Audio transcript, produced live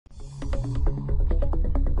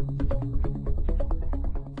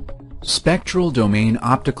Spectral Domain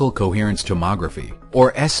Optical Coherence Tomography,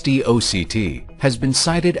 or SD-OCT, has been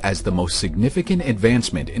cited as the most significant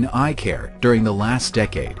advancement in eye care during the last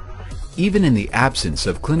decade. Even in the absence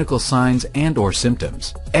of clinical signs and/or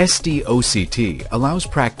symptoms, SD-OCT allows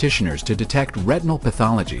practitioners to detect retinal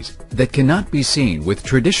pathologies that cannot be seen with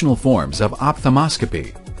traditional forms of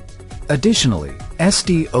ophthalmoscopy. Additionally,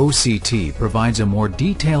 SD-OCT provides a more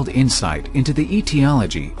detailed insight into the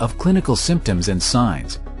etiology of clinical symptoms and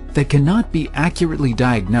signs that cannot be accurately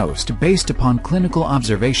diagnosed based upon clinical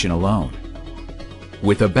observation alone.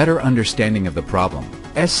 With a better understanding of the problem,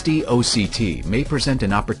 SD-OCT may present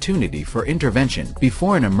an opportunity for intervention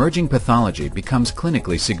before an emerging pathology becomes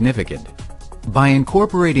clinically significant. By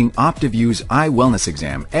incorporating OptiView's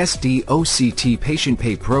iWellnessExam SD-OCT patient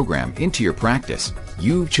pay program into your practice,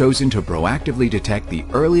 you've chosen to proactively detect the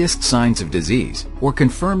earliest signs of disease or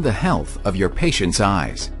confirm the health of your patient's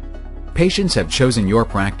eyes. Patients have chosen your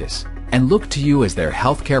practice and look to you as their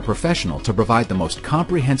healthcare professional to provide the most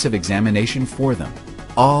comprehensive examination for them.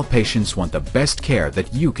 All patients want the best care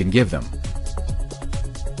that you can give them.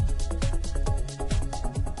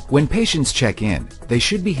 When patients check in, they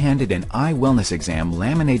should be handed an iWellnessExam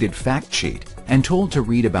laminated fact sheet and told to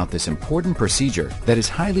read about this important procedure that is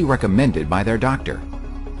highly recommended by their doctor.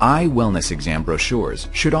 iWellnessExam brochures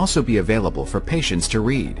should also be available for patients to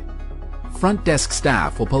read. Front desk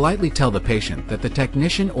staff will politely tell the patient that the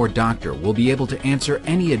technician or doctor will be able to answer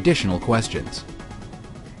any additional questions.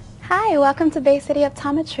 Hi, welcome to Bay City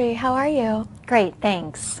Optometry. How are you? Great,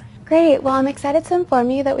 thanks. Great. Well, I'm excited to inform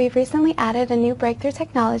you that we've recently added a new breakthrough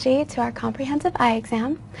technology to our comprehensive eye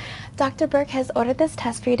exam. Dr. Burke has ordered this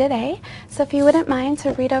test for you today, so if you wouldn't mind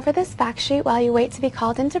to read over this fact sheet while you wait to be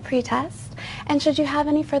called into pretest. And should you have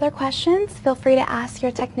any further questions, feel free to ask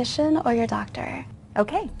your technician or your doctor.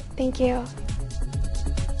 Okay. Thank you.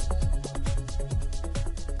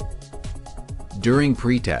 During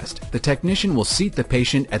pretest, the technician will seat the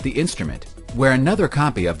patient at the instrument, where another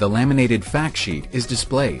copy of the laminated fact sheet is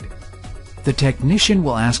displayed. The technician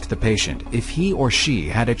will ask the patient if he or she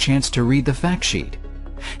had a chance to read the fact sheet.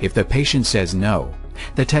 If the patient says no,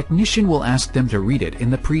 the technician will ask them to read it in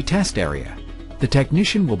the pretest area. The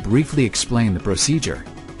technician will briefly explain the procedure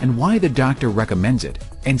and why the doctor recommends it,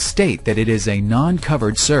 and state that it is a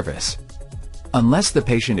non-covered service. Unless the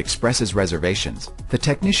patient expresses reservations, the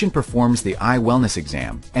technician performs the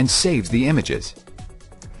iWellnessExam and saves the images.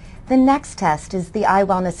 The next test is the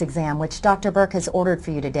iWellnessExam, which Dr. Burke has ordered for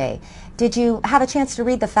you today. Did you have a chance to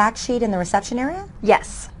read the fact sheet in the reception area?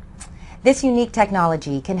 Yes. This unique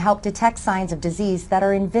technology can help detect signs of disease that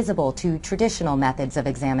are invisible to traditional methods of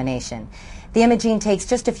examination. The imaging takes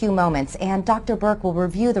just a few moments, and Dr. Burke will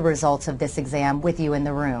review the results of this exam with you in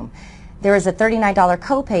the room. There is a $39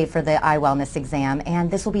 copay for the iWellnessExam,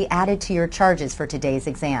 and this will be added to your charges for today's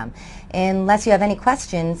exam. Unless you have any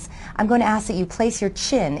questions, I'm going to ask that you place your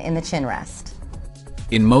chin in the chin rest.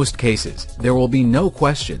 In most cases, there will be no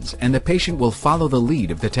questions and the patient will follow the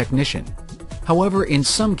lead of the technician. However, in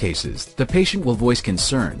some cases, the patient will voice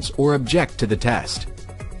concerns or object to the test.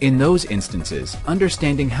 In those instances,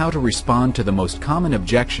 understanding how to respond to the most common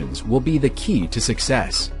objections will be the key to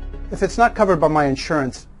success. If it's not covered by my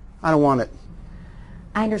insurance, I don't want it.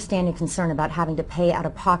 I understand your concern about having to pay out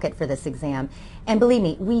of pocket for this exam, and believe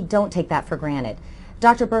me, we don't take that for granted.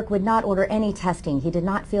 Dr. Burke would not order any testing he did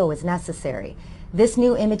not feel was necessary. This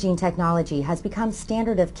new imaging technology has become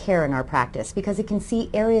standard of care in our practice because it can see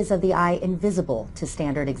areas of the eye invisible to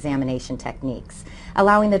standard examination techniques,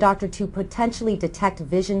 allowing the doctor to potentially detect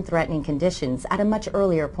vision-threatening conditions at a much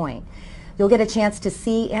earlier point. You'll get a chance to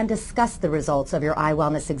see and discuss the results of your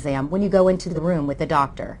iWellnessExam when you go into the room with the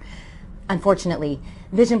doctor. Unfortunately,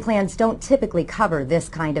 vision plans don't typically cover this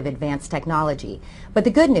kind of advanced technology, but the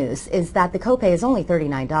good news is that the copay is only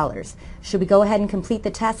 $39. Should we go ahead and complete the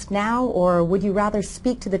test now, or would you rather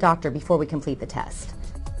speak to the doctor before we complete the test?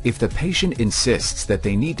 If the patient insists that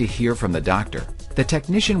they need to hear from the doctor, the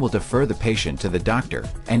technician will defer the patient to the doctor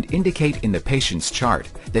and indicate in the patient's chart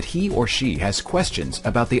that he or she has questions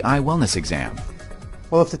about the iWellnessExam.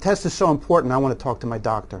 Well, if the test is so important, I want to talk to my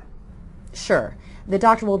doctor. Sure. The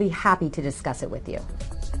doctor will be happy to discuss it with you.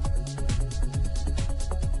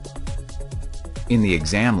 In the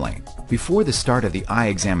exam lane, before the start of the eye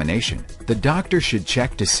examination, the doctor should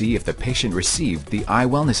check to see if the patient received the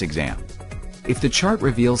iWellnessExam. If the chart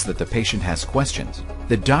reveals that the patient has questions,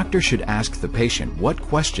 the doctor should ask the patient what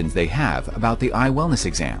questions they have about the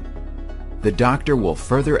iWellnessExam. The doctor will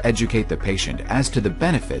further educate the patient as to the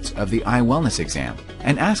benefits of the iWellnessExam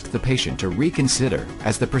and ask the patient to reconsider,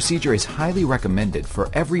 as the procedure is highly recommended for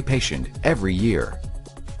every patient every year.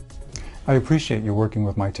 I appreciate you working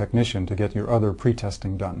with my technician to get your other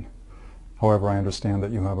pre-testing done. However, I understand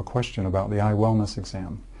that you have a question about the iWellness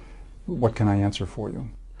exam. What can I answer for you?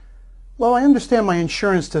 Well, I understand my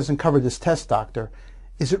insurance doesn't cover this test, doctor.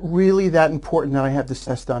 Is it really that important that I have this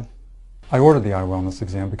test done? I ordered the iWellness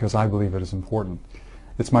exam because I believe it is important.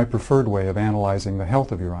 It's my preferred way of analyzing the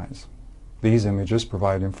health of your eyes. These images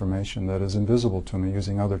provide information that is invisible to me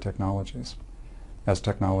using other technologies. As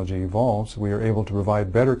technology evolves, we are able to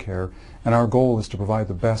provide better care, and our goal is to provide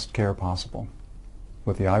the best care possible.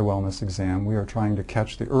 With the iWellness exam, we are trying to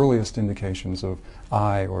catch the earliest indications of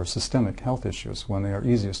eye or systemic health issues when they are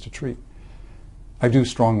easiest to treat. I do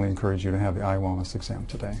strongly encourage you to have the iWellness exam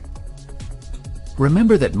today.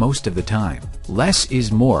 Remember that most of the time, less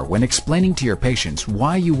is more when explaining to your patients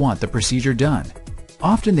why you want the procedure done.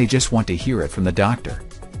 Often they just want to hear it from the doctor.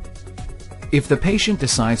 If the patient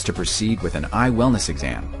decides to proceed with an iWellness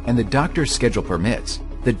exam and the doctor's schedule permits,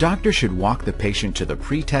 the doctor should walk the patient to the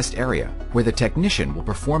pre-test area where the technician will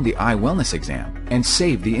perform the iWellness exam and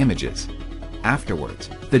save the images. Afterwards,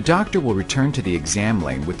 the doctor will return to the exam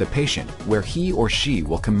lane with the patient where he or she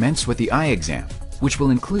will commence with the eye exam, which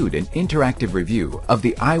will include an interactive review of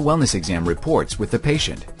the iWellness exam reports with the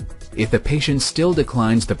patient. If the patient still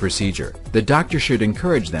declines the procedure, the doctor should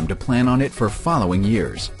encourage them to plan on it for following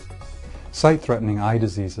years. Sight-threatening eye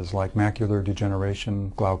diseases like macular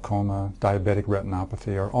degeneration, glaucoma, diabetic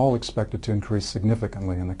retinopathy are all expected to increase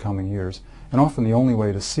significantly in the coming years, and often the only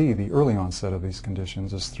way to see the early onset of these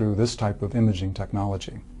conditions is through this type of imaging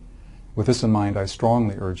technology. With this in mind, I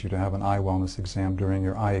strongly urge you to have an iWellness exam during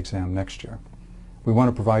your eye exam next year. We want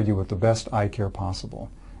to provide you with the best eye care possible,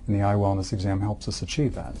 and the iWellness exam helps us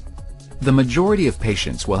achieve that. The majority of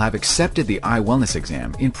patients will have accepted the iWellness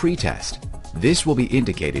exam in pre-test. This will be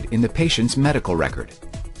indicated in the patient's medical record.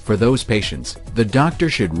 For those patients, the doctor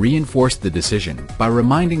should reinforce the decision by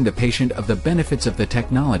reminding the patient of the benefits of the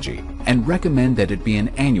technology and recommend that it be an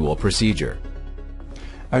annual procedure.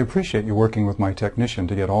 I appreciate you working with my technician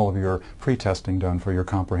to get all of your pre-testing done for your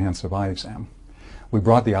comprehensive eye exam. We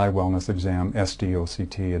brought the iWellness exam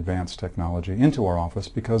SD-OCT advanced technology into our office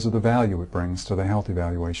because of the value it brings to the health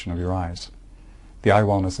evaluation of your eyes. The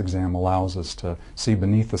iWellness exam allows us to see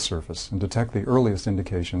beneath the surface and detect the earliest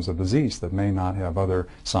indications of disease that may not have other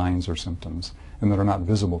signs or symptoms and that are not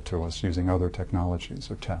visible to us using other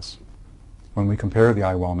technologies or tests. When we compare the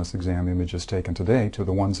iWellness exam images taken today to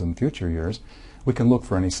the ones in future years, we can look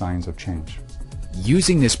for any signs of change.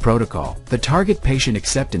 Using this protocol, the target patient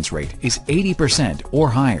acceptance rate is 80% or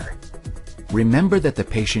higher. Remember that the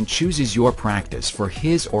patient chooses your practice for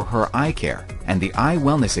his or her eye care, and the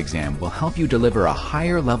iWellness exam will help you deliver a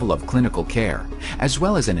higher level of clinical care, as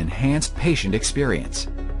well as an enhanced patient experience.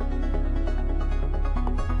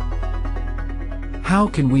 How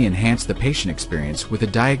can we enhance the patient experience with a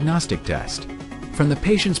diagnostic test? From the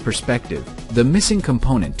patient's perspective, the missing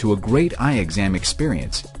component to a great eye exam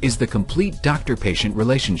experience is the complete doctor-patient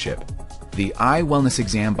relationship. The iWellness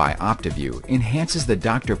exam by OptiView enhances the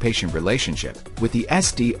doctor-patient relationship with the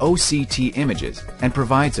SD-OCT images and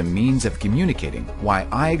provides a means of communicating why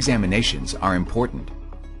eye examinations are important.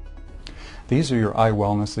 These are your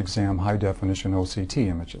iWellness exam high-definition OCT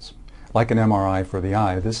images. Like an MRI for the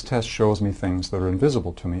eye, this test shows me things that are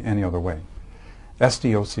invisible to me any other way.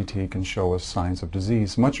 SD-OCT can show us signs of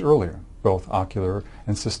disease much earlier, both ocular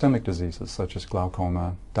and systemic diseases such as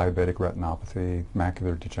glaucoma, diabetic retinopathy,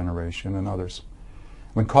 macular degeneration, and others.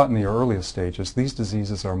 When caught in the earliest stages, these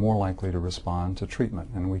diseases are more likely to respond to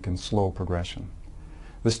treatment, and we can slow progression.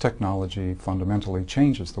 This technology fundamentally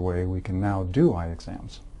changes the way we can now do eye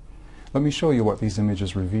exams. Let me show you what these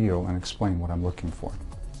images reveal and explain what I'm looking for.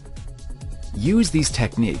 Use these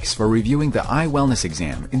techniques for reviewing the iWellness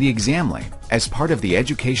exam in the exam lane as part of the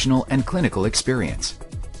educational and clinical experience.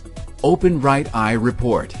 Open right eye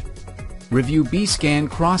report. Review B-scan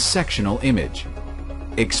cross-sectional image.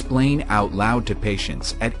 Explain out loud to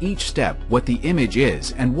patients at each step what the image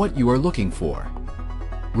is and what you are looking for.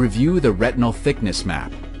 Review the retinal thickness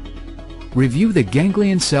map. Review the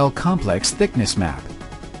ganglion cell complex thickness map.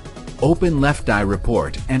 Open left eye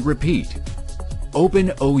report and repeat.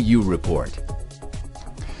 Open OU report.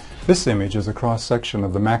 This image is a cross-section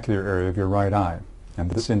of the macular area of your right eye,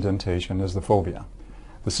 and this indentation is the fovea.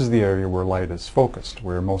 This is the area where light is focused,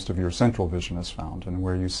 where most of your central vision is found, and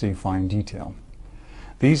where you see fine detail.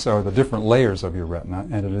 These are the different layers of your retina,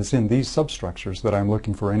 and it is in these substructures that I'm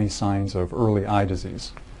looking for any signs of early eye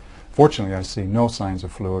disease. Fortunately, I see no signs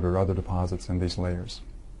of fluid or other deposits in these layers.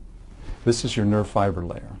 This is your nerve fiber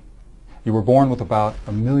layer. You were born with about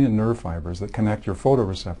 1 million nerve fibers that connect your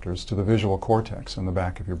photoreceptors to the visual cortex in the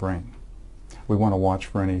back of your brain. We want to watch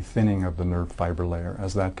for any thinning of the nerve fiber layer,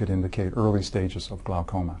 as that could indicate early stages of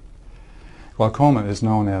glaucoma. Glaucoma is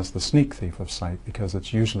known as the sneak thief of sight because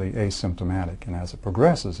it's usually asymptomatic, and as it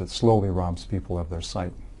progresses, it slowly robs people of their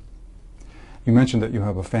sight. You mentioned that you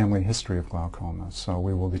have a family history of glaucoma, so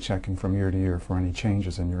we will be checking from year to year for any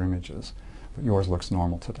changes in your images, but yours looks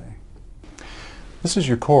normal today. This is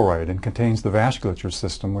your choroid and contains the vasculature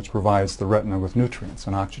system which provides the retina with nutrients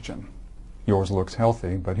and oxygen. Yours looks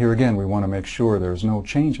healthy, but here again we want to make sure there's no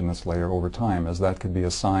change in this layer over time, as that could be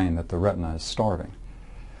a sign that the retina is starving.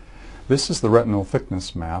 This is the retinal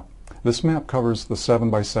thickness map. This map covers the 7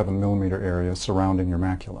 by 7 millimeter area surrounding your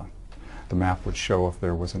macula. The map would show if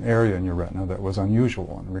there was an area in your retina that was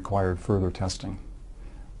unusual and required further testing.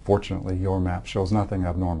 Fortunately, your map shows nothing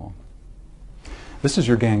abnormal. This is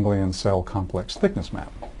your ganglion cell complex thickness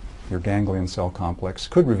map. Your ganglion cell complex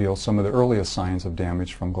could reveal some of the earliest signs of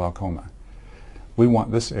damage from glaucoma. We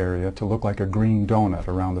want this area to look like a green donut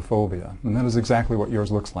around the fovea, and that is exactly what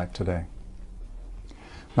yours looks like today.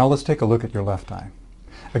 Now let's take a look at your left eye.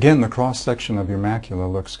 Again, the cross-section of your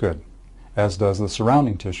macula looks good, as does the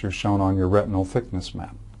surrounding tissue shown on your retinal thickness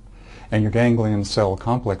map. And your ganglion cell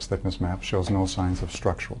complex thickness map shows no signs of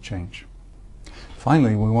structural change.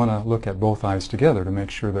 Finally, we want to look at both eyes together to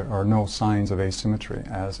make sure there are no signs of asymmetry,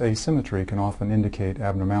 as asymmetry can often indicate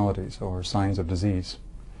abnormalities or signs of disease.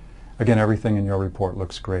 Again, everything in your report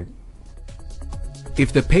looks great.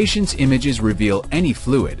 If the patient's images reveal any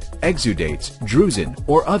fluid, exudates, drusen,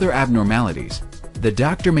 or other abnormalities, the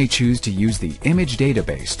doctor may choose to use the image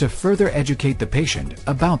database to further educate the patient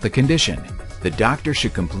about the condition. The doctor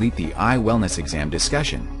should complete the iWellness exam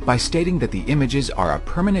discussion by stating that the images are a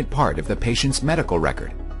permanent part of the patient's medical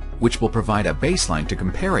record, which will provide a baseline to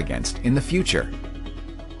compare against in the future.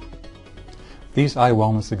 These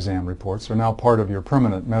iWellness exam reports are now part of your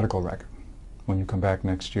permanent medical record. When you come back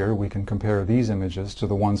next year, we can compare these images to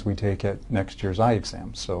the ones we take at next year's eye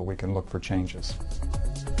exam, so we can look for changes.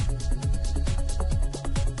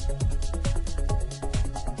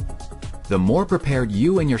 The more prepared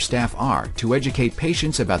you and your staff are to educate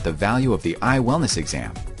patients about the value of the iWellness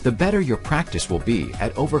exam, the better your practice will be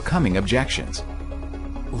at overcoming objections.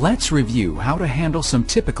 Let's review how to handle some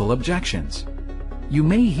typical objections. You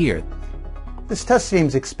may hear, This test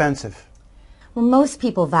seems expensive. Well, most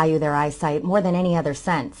people value their eyesight more than any other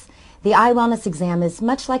sense. The iWellness exam is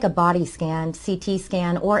much like a body scan, CT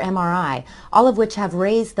scan, or MRI, all of which have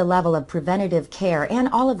raised the level of preventative care and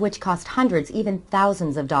all of which cost hundreds, even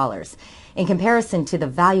thousands of dollars. In comparison to the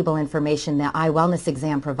valuable information the iWellness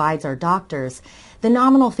exam provides our doctors, the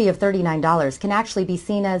nominal fee of $39 can actually be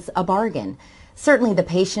seen as a bargain. Certainly the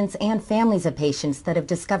patients and families of patients that have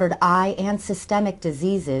discovered eye and systemic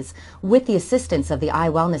diseases with the assistance of the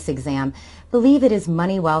iWellness exam believe it is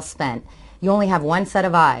money well spent. You only have one set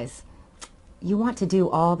of eyes. You want to do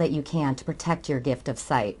all that you can to protect your gift of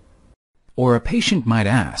sight. or a patient might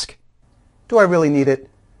ask, Do I really need it?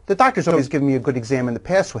 The doctor's always given me a good exam in the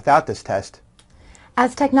past without this test.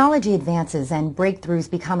 As technology advances and breakthroughs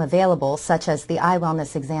become available, such as the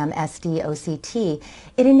iWellness exam SD-OCT,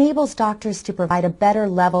 it enables doctors to provide a better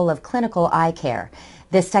level of clinical eye care.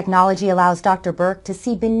 This technology allows Dr. Burke to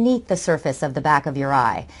see beneath the surface of the back of your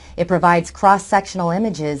eye. It provides cross-sectional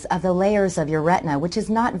images of the layers of your retina, which is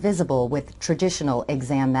not visible with traditional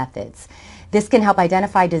exam methods. This can help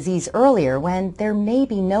identify disease earlier when there may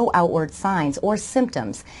be no outward signs or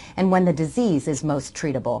symptoms and when the disease is most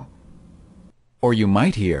treatable. Or you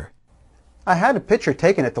might hear, I had a picture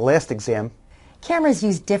taken at the last exam. Cameras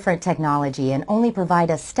use different technology and only provide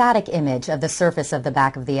a static image of the surface of the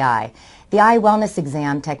back of the eye. The iWellness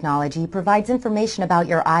exam technology provides information about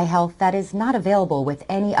your eye health that is not available with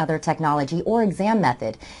any other technology or exam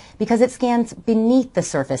method because it scans beneath the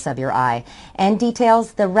surface of your eye and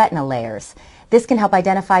details the retina layers. This can help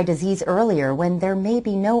identify disease earlier when there may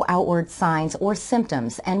be no outward signs or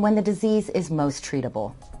symptoms and when the disease is most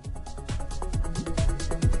treatable.